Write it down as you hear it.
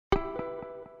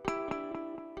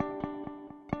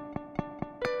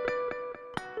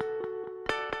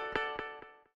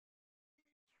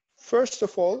First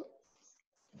of all,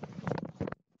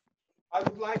 I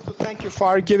would like to thank you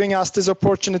for giving us this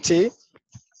opportunity.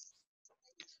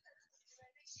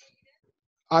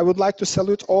 I would like to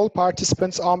salute all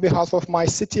participants on behalf of my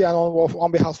city and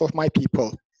on behalf of my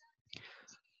people.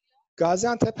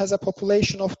 Gaziantep has a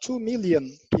population of 2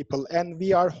 million people, and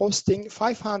we are hosting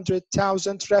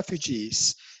 500,000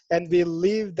 refugees. And we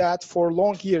live that for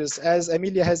long years. As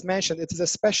Emilia has mentioned, it is a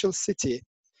special city.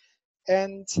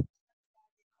 And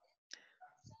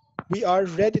we are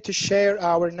ready to share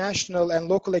our national and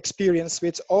local experience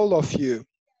with all of you.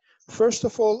 First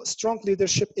of all, strong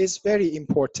leadership is very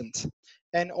important,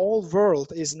 and all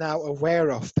world is now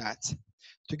aware of that.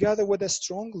 Together with a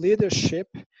strong leadership,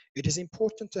 it is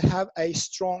important to have a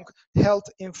strong health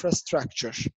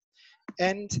infrastructure.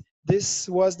 And this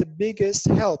was the biggest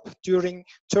help during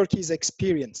Turkey's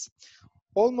experience.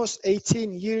 Almost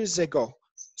 18 years ago,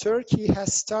 Turkey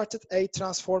has started a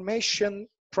transformation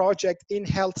project in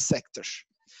health sector.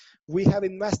 We have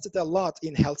invested a lot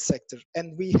in health sector,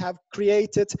 and we have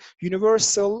created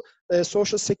universal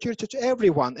social security to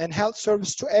everyone and health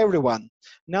service to everyone.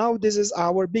 Now this is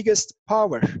our biggest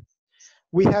power.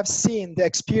 We have seen the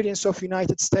experience of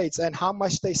United States and how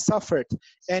much they suffered.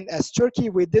 And as Turkey,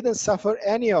 we didn't suffer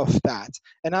any of that.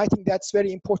 And I think that's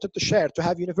very important to share, to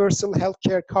have universal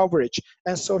healthcare coverage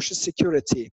and social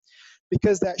security,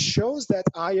 because that shows that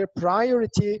our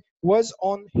priority was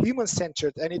on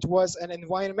human-centered, and it was an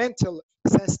environmental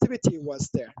sensitivity was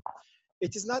there.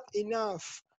 It is not enough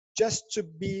just to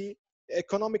be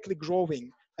economically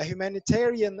growing. A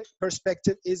humanitarian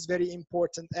perspective is very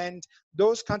important, and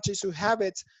those countries who have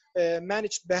it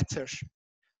managed better.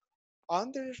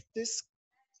 Under this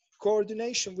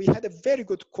coordination, we had a very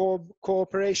good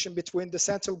cooperation between the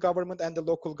central government and the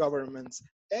local governments,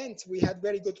 and we had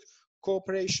very good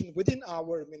cooperation within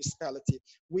our municipality.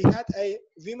 We had a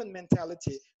women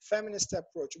mentality, feminist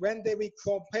approach. When we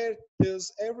compared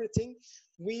this everything,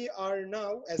 we are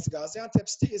now, as Gaziantep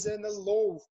city, is in a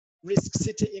low risk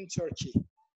city in Turkey.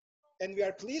 And we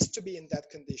are pleased to be in that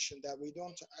condition, that we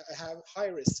don't have high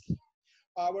risk.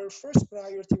 Our first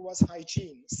priority was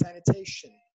hygiene, sanitation.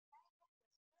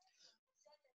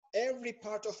 Every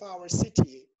part of our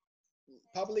city,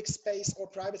 public space or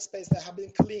private space, that have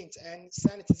been cleaned and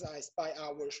sanitized by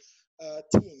our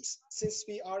teams. Since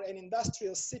we are an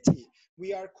industrial city,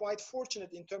 we are quite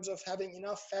fortunate in terms of having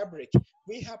enough fabric.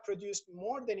 We have produced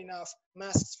more than enough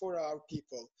masks for our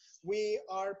people. We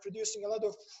are producing a lot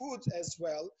of food as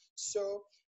well. So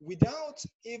without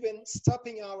even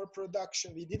stopping our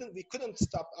production, we couldn't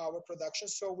stop our production.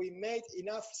 So we made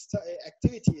enough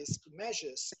activities,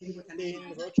 measures in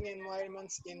working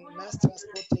environments, in mass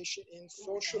transportation, in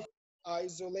social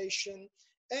isolation,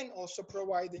 and also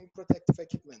providing protective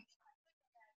equipment.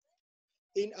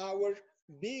 In our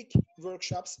big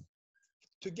workshops,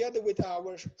 together with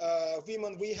our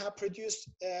women, we have produced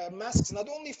masks, not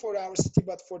only for our city,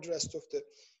 but for the rest of the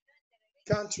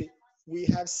country. We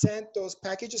have sent those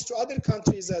packages to other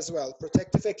countries as well,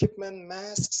 protective equipment,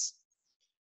 masks,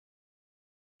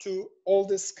 to all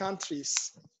these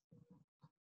countries.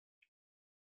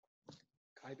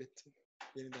 Kaybettim.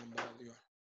 Yeniden bağlıyor.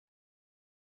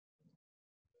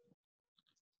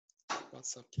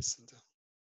 WhatsApp kesildi.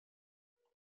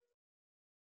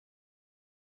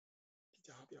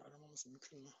 Bir daha bir aramamız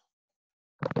mümkün mü?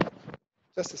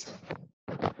 Just a second.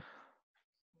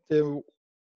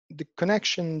 The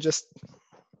connection just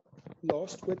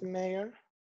lost with the mayor.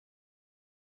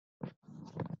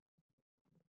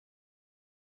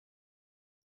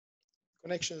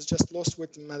 Connection is just lost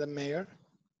with Madam Mayor.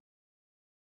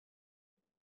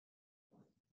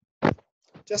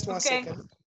 Just one second.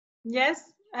 Yes,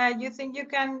 you think you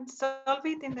can solve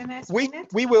it in the next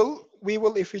minute? We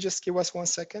will, if you just give us 1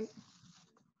 second.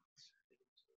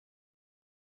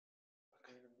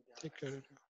 Tekrar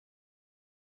ediyorum.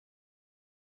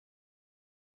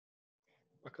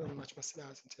 Bakalım açması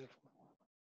lazım telefonu.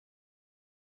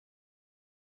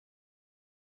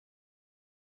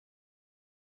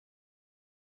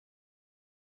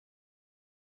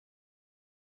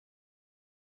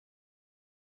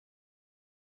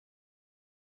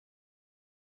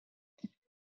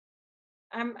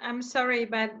 I'm sorry,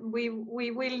 but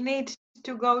we will need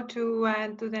to go to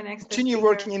the next. Continue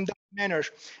working in that manner,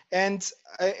 and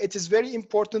it is very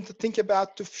important to think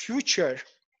about the future.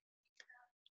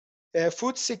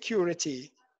 Food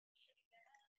security,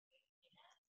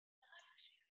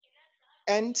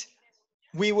 and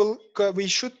we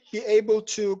should be able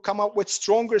to come up with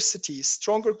stronger cities,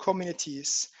 stronger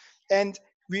communities, and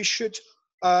we should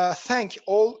thank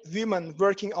all women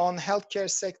working on healthcare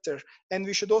sector, and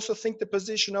we should also think the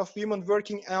position of women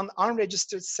working on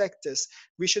unregistered sectors.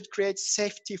 We should create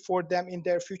safety for them in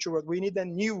their future world. We need a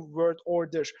new world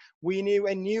order. We need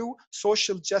a new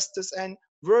social justice and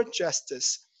world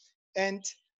justice, and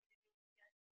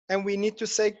we need to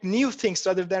say new things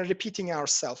rather than repeating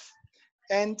ourselves.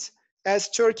 And as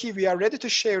Turkey, we are ready to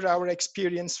share our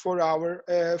experience for our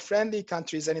friendly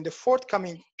countries, and in the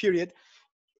forthcoming period,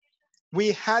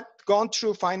 we had gone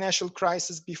through financial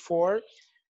crisis before,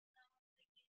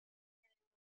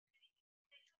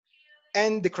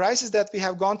 and the crisis that we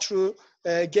have gone through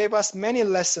gave us many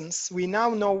lessons. We now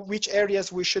know which areas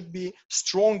we should be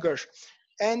stronger,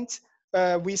 and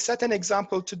we set an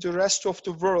example to the rest of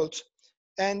the world.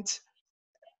 And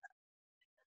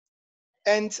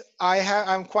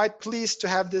I'm quite pleased to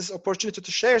have this opportunity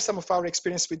to share some of our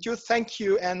experience with you. Thank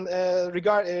you, and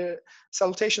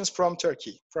salutations from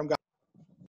Turkey, from Gaziantep.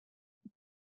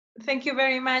 Thank you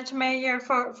very much, Mayor,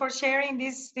 for sharing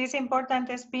this important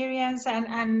experience,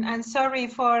 and sorry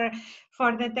for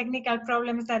the technical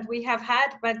problems that we have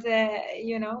had, but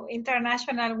you know,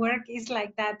 international work is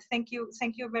like that. Thank you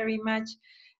very much.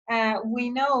 We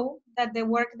know that the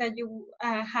work that you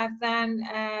have done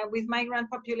with migrant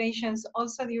populations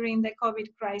also during the COVID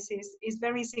crisis is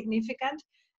very significant,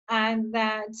 and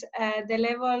that the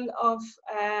level of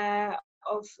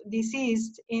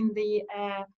disease in the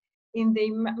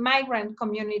migrant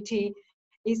community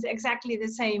is exactly the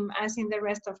same as in the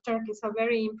rest of Turkey. So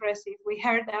very impressive. We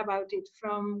heard about it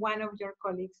from one of your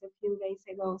colleagues a few days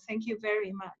ago. Thank you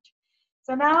very much.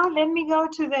 So now let me go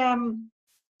to the,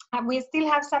 we still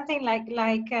have something like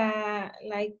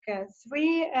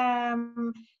three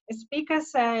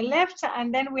speakers left,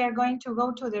 and then we are going to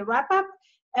go to the wrap up.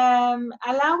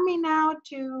 Allow me now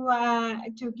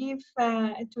to give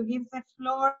the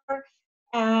floor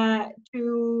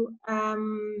to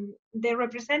the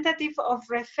representative of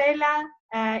Refela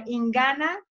in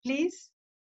Ghana, please.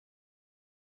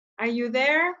 Are you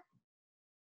there?